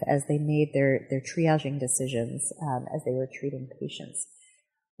reckoning with as they made their triaging decisions as they were treating patients.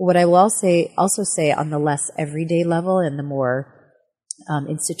 What I will also say on the less everyday level and the more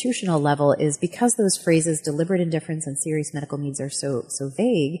institutional level is because those phrases, deliberate indifference and serious medical needs, are so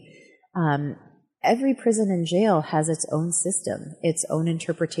vague, every prison and jail has its own system, its own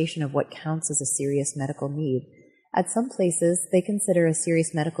interpretation of what counts as a serious medical need. At some places, they consider a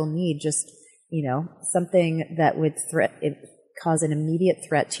serious medical need just, something that would cause an immediate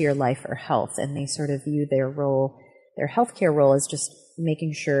threat to your life or health, and they sort of view their healthcare role as just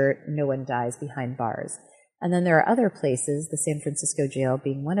making sure no one dies behind bars. And then there are other places, the San Francisco jail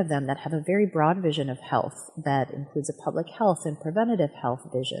being one of them, that have a very broad vision of health that includes a public health and preventative health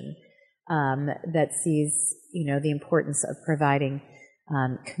vision that sees, the importance of providing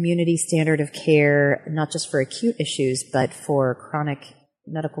community standard of care, not just for acute issues, but for chronic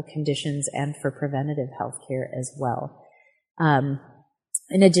medical conditions and for preventative health care as well.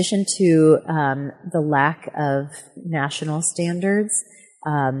 In addition to the lack of national standards,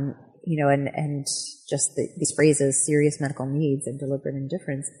 and just these phrases, serious medical needs and deliberate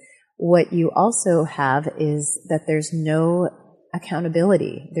indifference, what you also have is that there's no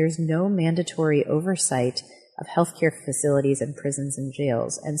accountability. There's no mandatory oversight of healthcare facilities and prisons and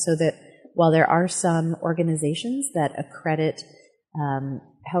jails. And so that while there are some organizations that accredit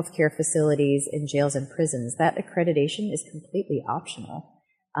healthcare facilities in jails and prisons, that accreditation is completely optional.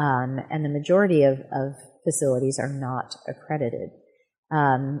 And the majority of facilities are not accredited.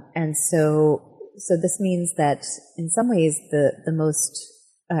 And so this means that in some ways the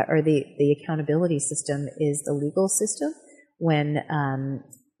accountability system is the legal system when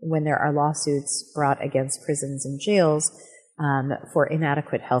there are lawsuits brought against prisons and jails for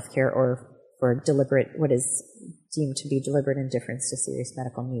inadequate healthcare or for what is deemed to be deliberate indifference to serious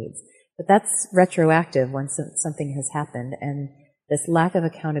medical needs. But that's retroactive once something has happened, and this lack of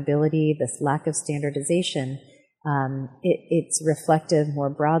accountability, this lack of standardization, it's reflective more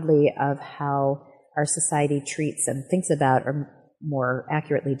broadly of how our society treats and thinks about, or more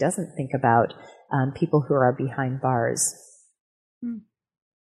accurately doesn't think about, people who are behind bars.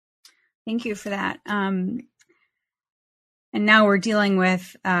 Thank you for that. And now we're dealing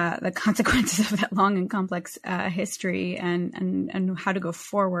with the consequences of that long and complex history and how to go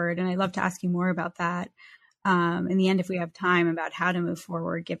forward. And I'd love to ask you more about that in the end, if we have time, about how to move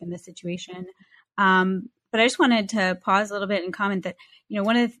forward given the situation. But I just wanted to pause a little bit and comment that,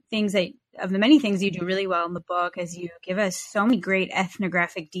 one of the many things you do really well in the book is you give us so many great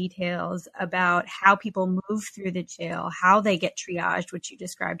ethnographic details about how people move through the jail, how they get triaged, which you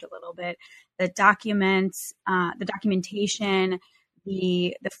described a little bit, the documents, the documentation,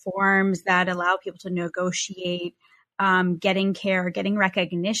 the forms that allow people to negotiate, getting care, getting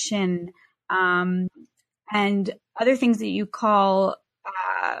recognition, and other things that you call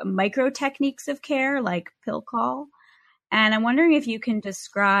micro techniques of care, like pill call. And I'm wondering if you can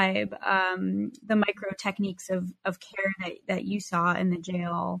describe the micro techniques of care that you saw in the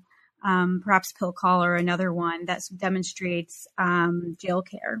jail, perhaps pill call or another one that demonstrates jail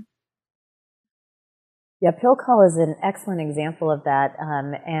care. Yeah, pill call is an excellent example of that.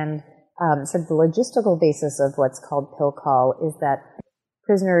 Sort of the logistical basis of what's called pill call is that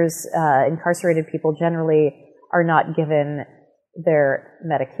prisoners, incarcerated people generally are not given their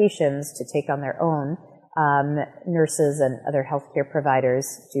medications to take on their own. Nurses and other healthcare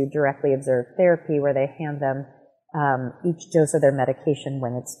providers do directly observed therapy where they hand them each dose of their medication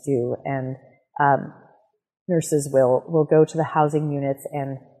when it's due. And nurses will go to the housing units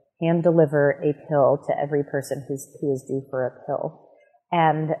and hand deliver a pill to every person who is due for a pill.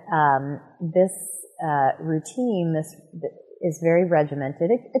 And this routine, this is very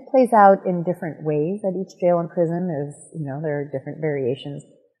regimented. It plays out in different ways at each jail and prison. There are different variations,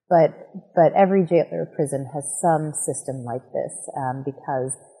 but every jail or prison has some system like this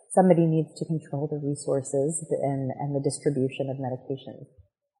because somebody needs to control the resources and the distribution of medications.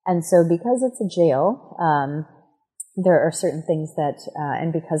 And so, because it's a jail, there are certain things that,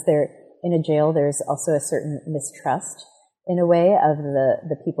 and because they're in a jail, there's also a certain mistrust in a way of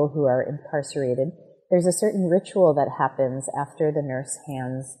the people who are incarcerated. There's a certain ritual that happens after the nurse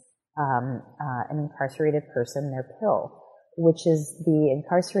hands an incarcerated person their pill, which is the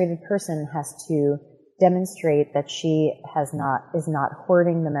incarcerated person has to demonstrate that she is not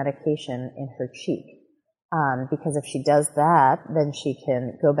hoarding the medication in her cheek. Because if she does that, then she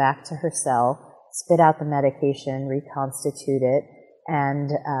can go back to her cell, spit out the medication, reconstitute it, and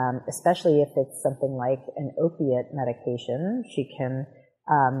especially if it's something like an opiate medication, she can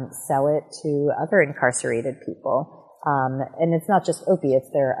sell it to other incarcerated people. And it's not just opiates,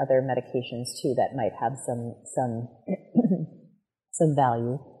 there are other medications too that might have some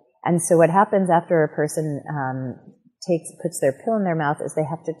value. And so what happens after a person puts their pill in their mouth is they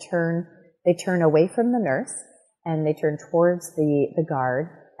turn away from the nurse and they turn towards the guard,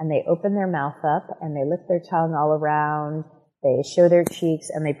 and they open their mouth up and they lift their tongue all around, they show their cheeks,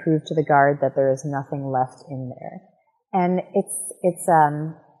 and they prove to the guard that there is nothing left in there. And it's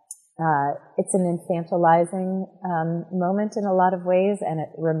an infantilizing moment in a lot of ways, and it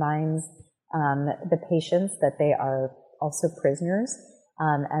reminds the patients that they are also prisoners,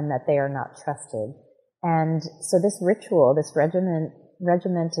 and that they are not trusted. And so this ritual, this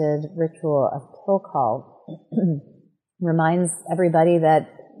regimented ritual of pill call reminds everybody that,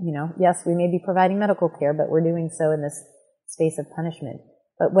 yes, we may be providing medical care, but we're doing so in this space of punishment.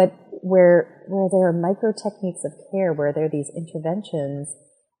 But where there are micro techniques of care, where there are these interventions,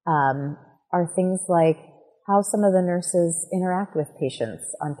 are things like how some of the nurses interact with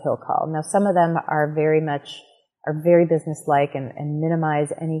patients on pill call. Now, some of them are very businesslike and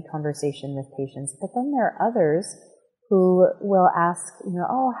minimize any conversation with patients. But then there are others who will ask,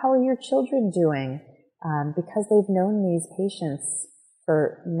 oh, how are your children doing? Because they've known these patients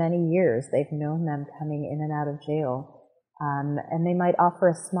for many years. They've known them coming in and out of jail. And they might offer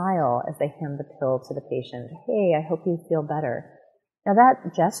a smile as they hand the pill to the patient. Hey, I hope you feel better. Now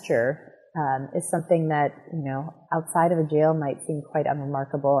that gesture is something that, outside of a jail might seem quite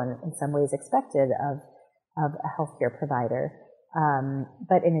unremarkable and in some ways expected of a healthcare provider.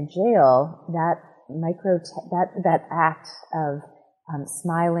 But in a jail, that act of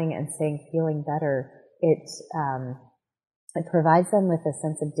smiling and saying feeling better, it provides them with a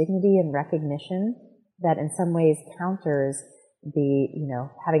sense of dignity and recognition that in some ways counters the,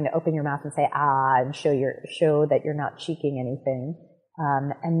 having to open your mouth and say, and show that you're not cheeking anything.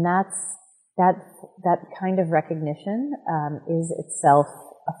 And that kind of recognition, is itself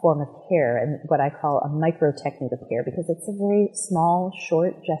a form of care and what I call a micro technique of care, because it's a very small,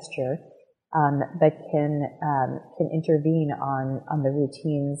 short gesture, that can intervene on the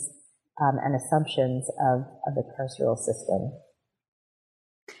routines, and assumptions of the carceral system.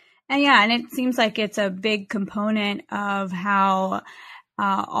 And it seems like it's a big component of how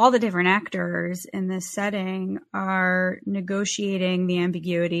all the different actors in this setting are negotiating the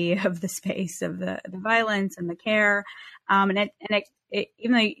ambiguity of the space of the violence and the care. Even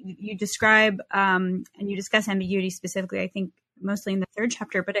though you describe and you discuss ambiguity specifically, I think mostly in the third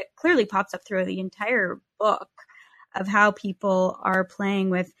chapter, but it clearly pops up through the entire book of how people are playing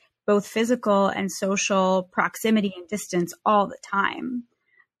with both physical and social proximity and distance all the time.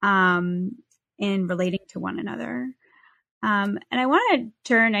 In relating to one another. And I want to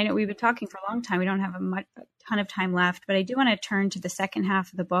turn, I know we've been talking for a long time, we don't have a ton of time left, but I do want to turn to the second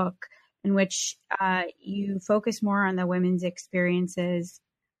half of the book in which you focus more on the women's experiences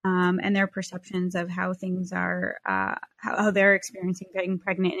and their perceptions of how things are, how they're experiencing getting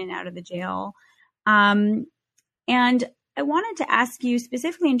pregnant in and out of the jail. And I wanted to ask you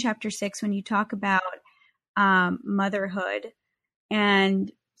specifically in chapter 6, when you talk about motherhood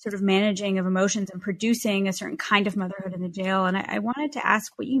and sort of managing of emotions and producing a certain kind of motherhood in the jail. And I wanted to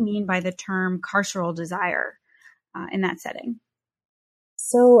ask what you mean by the term carceral desire in that setting.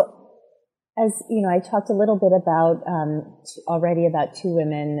 So, as I talked a little bit about already about two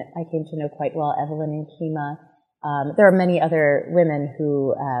women I came to know quite well, Evelyn and Kima. There are many other women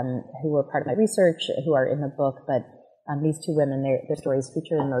who were part of my research who are in the book, but these two women, their stories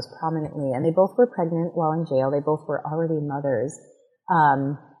feature most prominently. And they both were pregnant while in jail. They both were already mothers.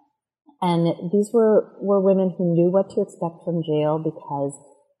 And these were women who knew what to expect from jail because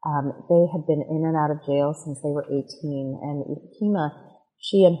they had been in and out of jail since they were 18. And Kima,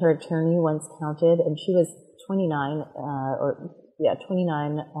 she and her attorney once counted, and she was 29 at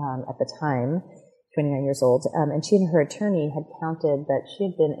the time, 29 years old. And she and her attorney had counted that she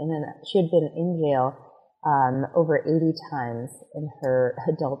had been in jail over 80 times in her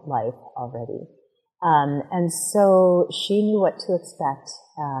adult life already. And so she knew what to expect.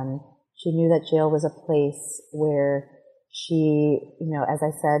 She knew that jail was a place where she, as I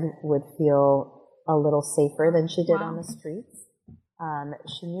said, would feel a little safer than she did on the streets.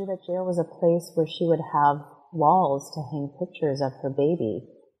 She knew that jail was a place where she would have walls to hang pictures of her baby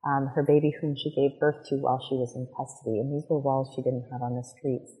whom she gave birth to while she was in custody. And these were walls she didn't have on the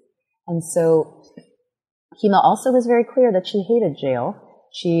streets. And so Kima also was very clear that she hated jail.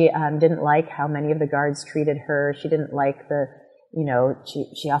 She didn't like how many of the guards treated her. She didn't like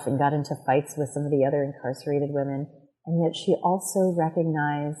she often got into fights with some of the other incarcerated women. And yet she also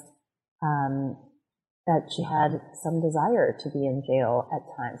recognized that she had some desire to be in jail at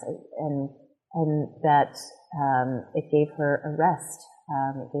times, and that it gave her a rest,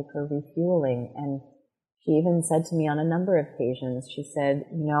 it gave her refueling. And she even said to me on a number of occasions, she said,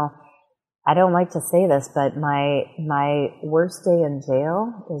 I don't like to say this, but my worst day in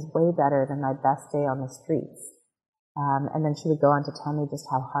jail is way better than my best day on the streets. And then she would go on to tell me just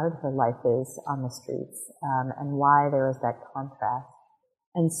how hard her life is on the streets, and why there was that contrast.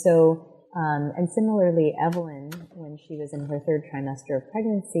 And so, and similarly, Evelyn, when she was in her third trimester of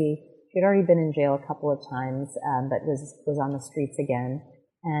pregnancy, she had already been in jail a couple of times, but was on the streets again.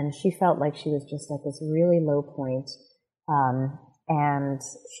 And she felt like she was just at this really low point. And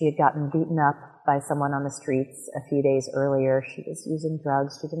she had gotten beaten up by someone on the streets a few days earlier. She was using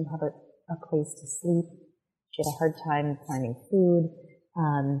drugs. She didn't have a place to sleep. She had a hard time finding food.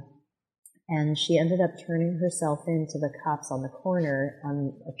 And she ended up turning herself in to the cops on the corner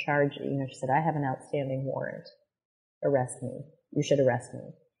on a charge. She said, "I have an outstanding warrant. Arrest me. You should arrest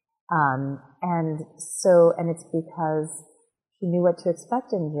me." And it's because she knew what to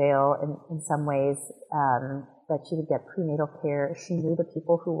expect in jail in some ways, that she would get prenatal care. She knew the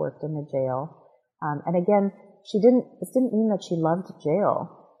people who worked in the jail. And again, this didn't mean that she loved jail,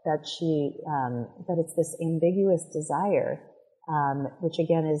 that it's this ambiguous desire, which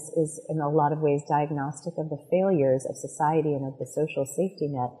again is in a lot of ways diagnostic of the failures of society and of the social safety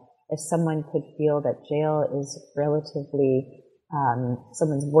net. If someone could feel that jail is relatively,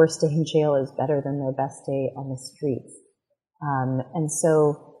 someone's worst day in jail is better than their best day on the streets. And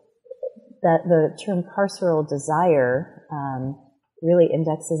so that the term carceral desire really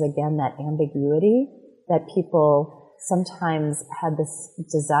indexes again that ambiguity, that people sometimes had this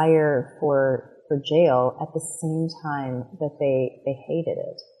desire for jail at the same time that they hated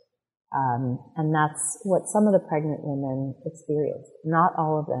it. And that's what some of the pregnant women experienced. Not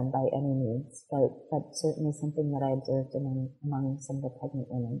all of them by any means, but certainly something that I observed among some of the pregnant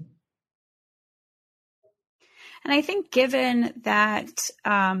women. And I think given that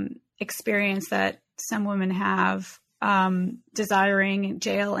experience that some women have, desiring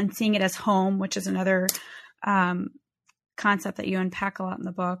jail and seeing it as home, which is another concept that you unpack a lot in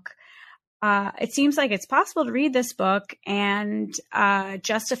the book, it seems like it's possible to read this book and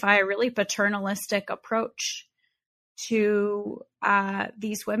justify a really paternalistic approach to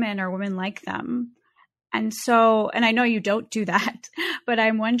these women or women like them. And I know you don't do that, but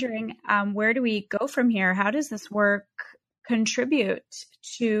I'm wondering, where do we go from here? How does this work contribute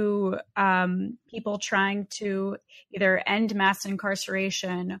to people trying to either end mass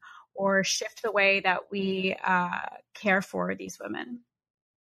incarceration or shift the way that we care for these women?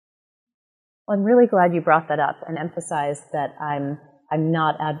 Well, I'm really glad you brought that up and emphasized that I'm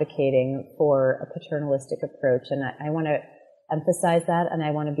not advocating for a paternalistic approach. And I want to emphasize that, and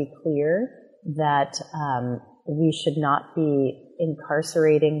I want to be clear that we should not be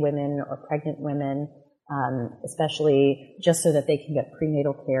incarcerating women or pregnant women, especially just so that they can get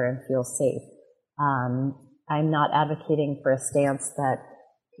prenatal care and feel safe. I'm not advocating for a stance that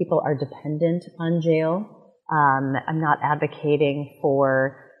people are dependent on jail. I'm not advocating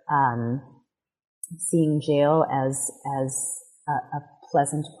for seeing jail as a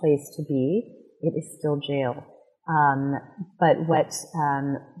pleasant place to be. It is still jail. But what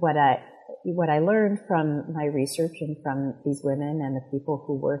I learned from my research and from these women and the people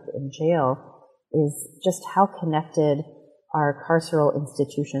who work in jail is just how connected our carceral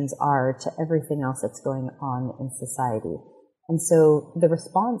institutions are to everything else that's going on in society. And so the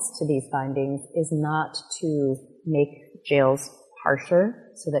response to these findings is not to make jails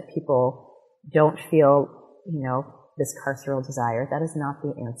harsher so that people don't feel, this carceral desire. That is not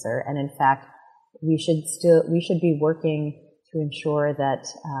the answer. And in fact, we should be working to ensure that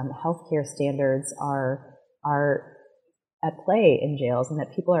healthcare standards are at play in jails and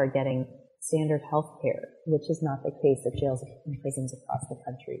that people are getting standard healthcare, which is not the case at jails and prisons across the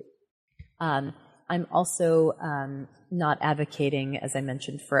country. I'm also not advocating, as I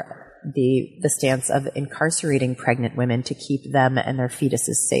mentioned, for the stance of incarcerating pregnant women to keep them and their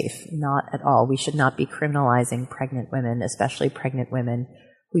fetuses safe. Not at all. We should not be criminalizing pregnant women, especially pregnant women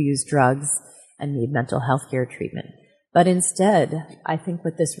who use drugs and need mental health care treatment. But instead, I think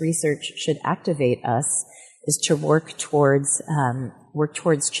what this research should activate us is to work towards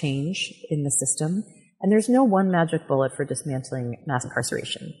change in the system. And there's no one magic bullet for dismantling mass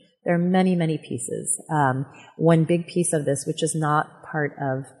incarceration. There are many, many pieces. One big piece of this, which is not part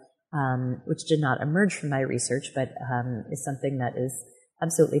of, which did not emerge from my research, but is something that is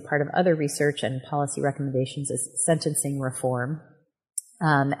absolutely part of other research and policy recommendations, is sentencing reform.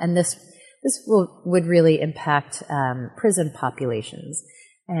 And this would really impact prison populations.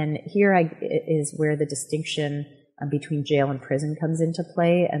 And here is where the distinction between jail and prison comes into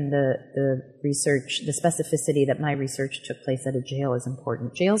play, and the research, the specificity that my research took place at a jail is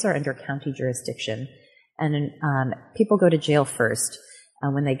important. Jails are under county jurisdiction, and people go to jail first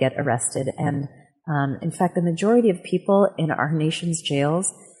when they get arrested. And in fact, the majority of people in our nation's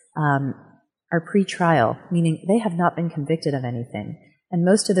jails are pre-trial, meaning they have not been convicted of anything. And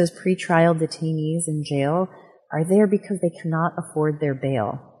most of those pre-trial detainees in jail are there because they cannot afford their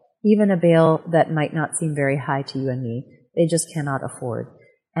bail. Even a bail that might not seem very high to you and me, they just cannot afford.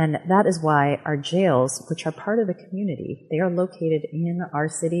 And that is why our jails, which are part of the community, they are located in our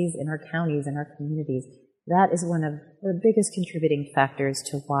cities, in our counties, in our communities. That is one of the biggest contributing factors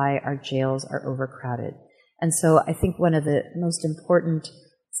to why our jails are overcrowded. And so I think one of the most important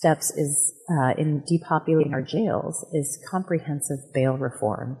steps is in depopulating our jails is comprehensive bail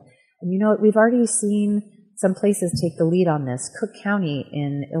reform. And we've already seen some places take the lead on this. Cook County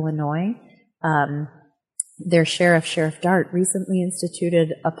in Illinois, their Sheriff Dart, recently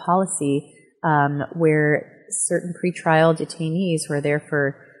instituted a policy where certain pretrial detainees who are there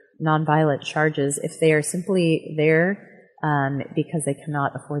for nonviolent charges, if they are simply there because they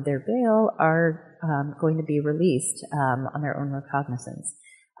cannot afford their bail, are going to be released on their own recognizance.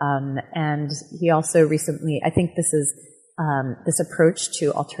 And he also recently, I think this is this approach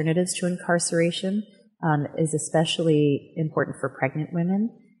to alternatives to incarceration is especially important for pregnant women,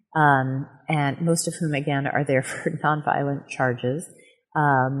 and most of whom, again, are there for nonviolent charges.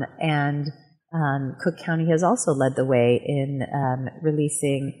 Cook County has also led the way in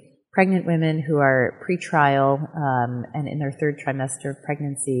releasing pregnant women who are pretrial and in their third trimester of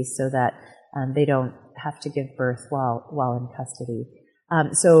pregnancy so that they don't have to give birth while in custody.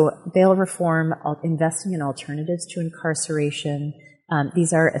 So bail reform, investing in alternatives to incarceration,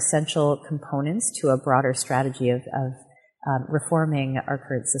 these are essential components to a broader strategy of reforming our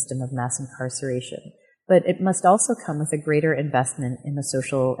current system of mass incarceration. But it must also come with a greater investment in the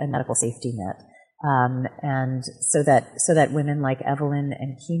social and medical safety net, and so that women like Evelyn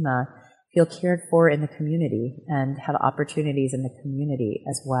and Kima feel cared for in the community and have opportunities in the community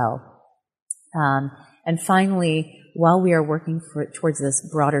as well. And finally, while we are working towards this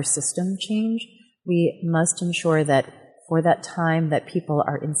broader system change, we must ensure that for that time that people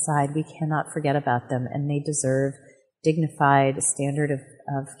are inside, we cannot forget about them, and they deserve dignified standard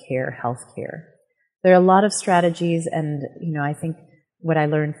of care, health care. There are a lot of strategies, and I think what I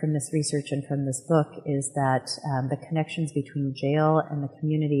learned from this research and from this book is that the connections between jail and the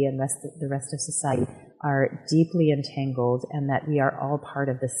community and the rest of society are deeply entangled, and that we are all part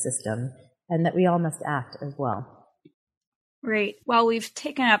of this system, and that we all must act as well. Great. Well, we've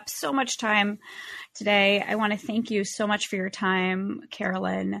taken up so much time today. I want to thank you so much for your time,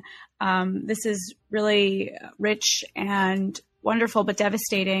 Carolyn. This is really rich and wonderful but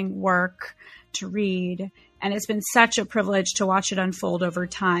devastating work to read. And it's been such a privilege to watch it unfold over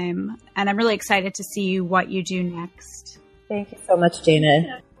time. And I'm really excited to see what you do next. Thank you so much,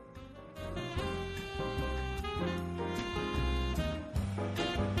 Dana.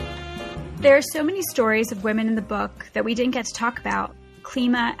 There are so many stories of women in the book that we didn't get to talk about.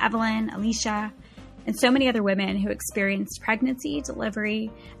 Klima, Evelyn, Alicia, and so many other women who experienced pregnancy,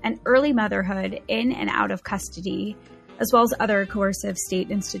 delivery, and early motherhood in and out of custody, as well as other coercive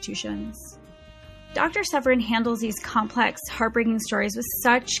state institutions. Dr. Severin handles these complex, heartbreaking stories with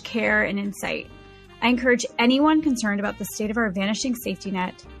such care and insight. I encourage anyone concerned about the state of our vanishing safety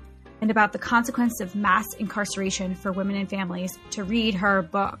net and about the consequence of mass incarceration for women and families to read her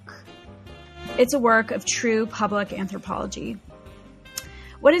book. It's a work of true public anthropology.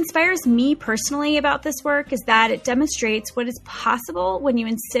 What inspires me personally about this work is that it demonstrates what is possible when you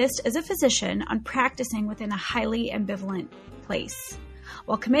insist as a physician on practicing within a highly ambivalent place,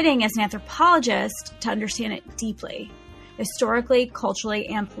 while committing as an anthropologist to understand it deeply, historically, culturally,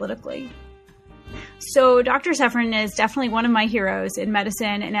 and politically. So Dr. Severin is definitely one of my heroes in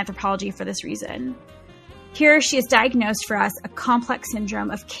medicine and anthropology for this reason. Here, she has diagnosed for us a complex syndrome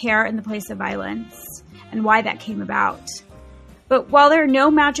of care in the place of violence and why that came about. But while there are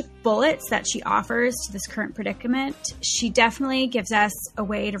no magic bullets that she offers to this current predicament, she definitely gives us a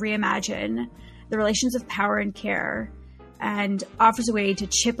way to reimagine the relations of power and care and offers a way to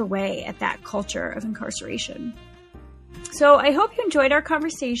chip away at that culture of incarceration. So I hope you enjoyed our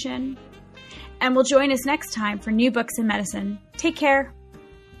conversation and will join us next time for New Books in Medicine. Take care.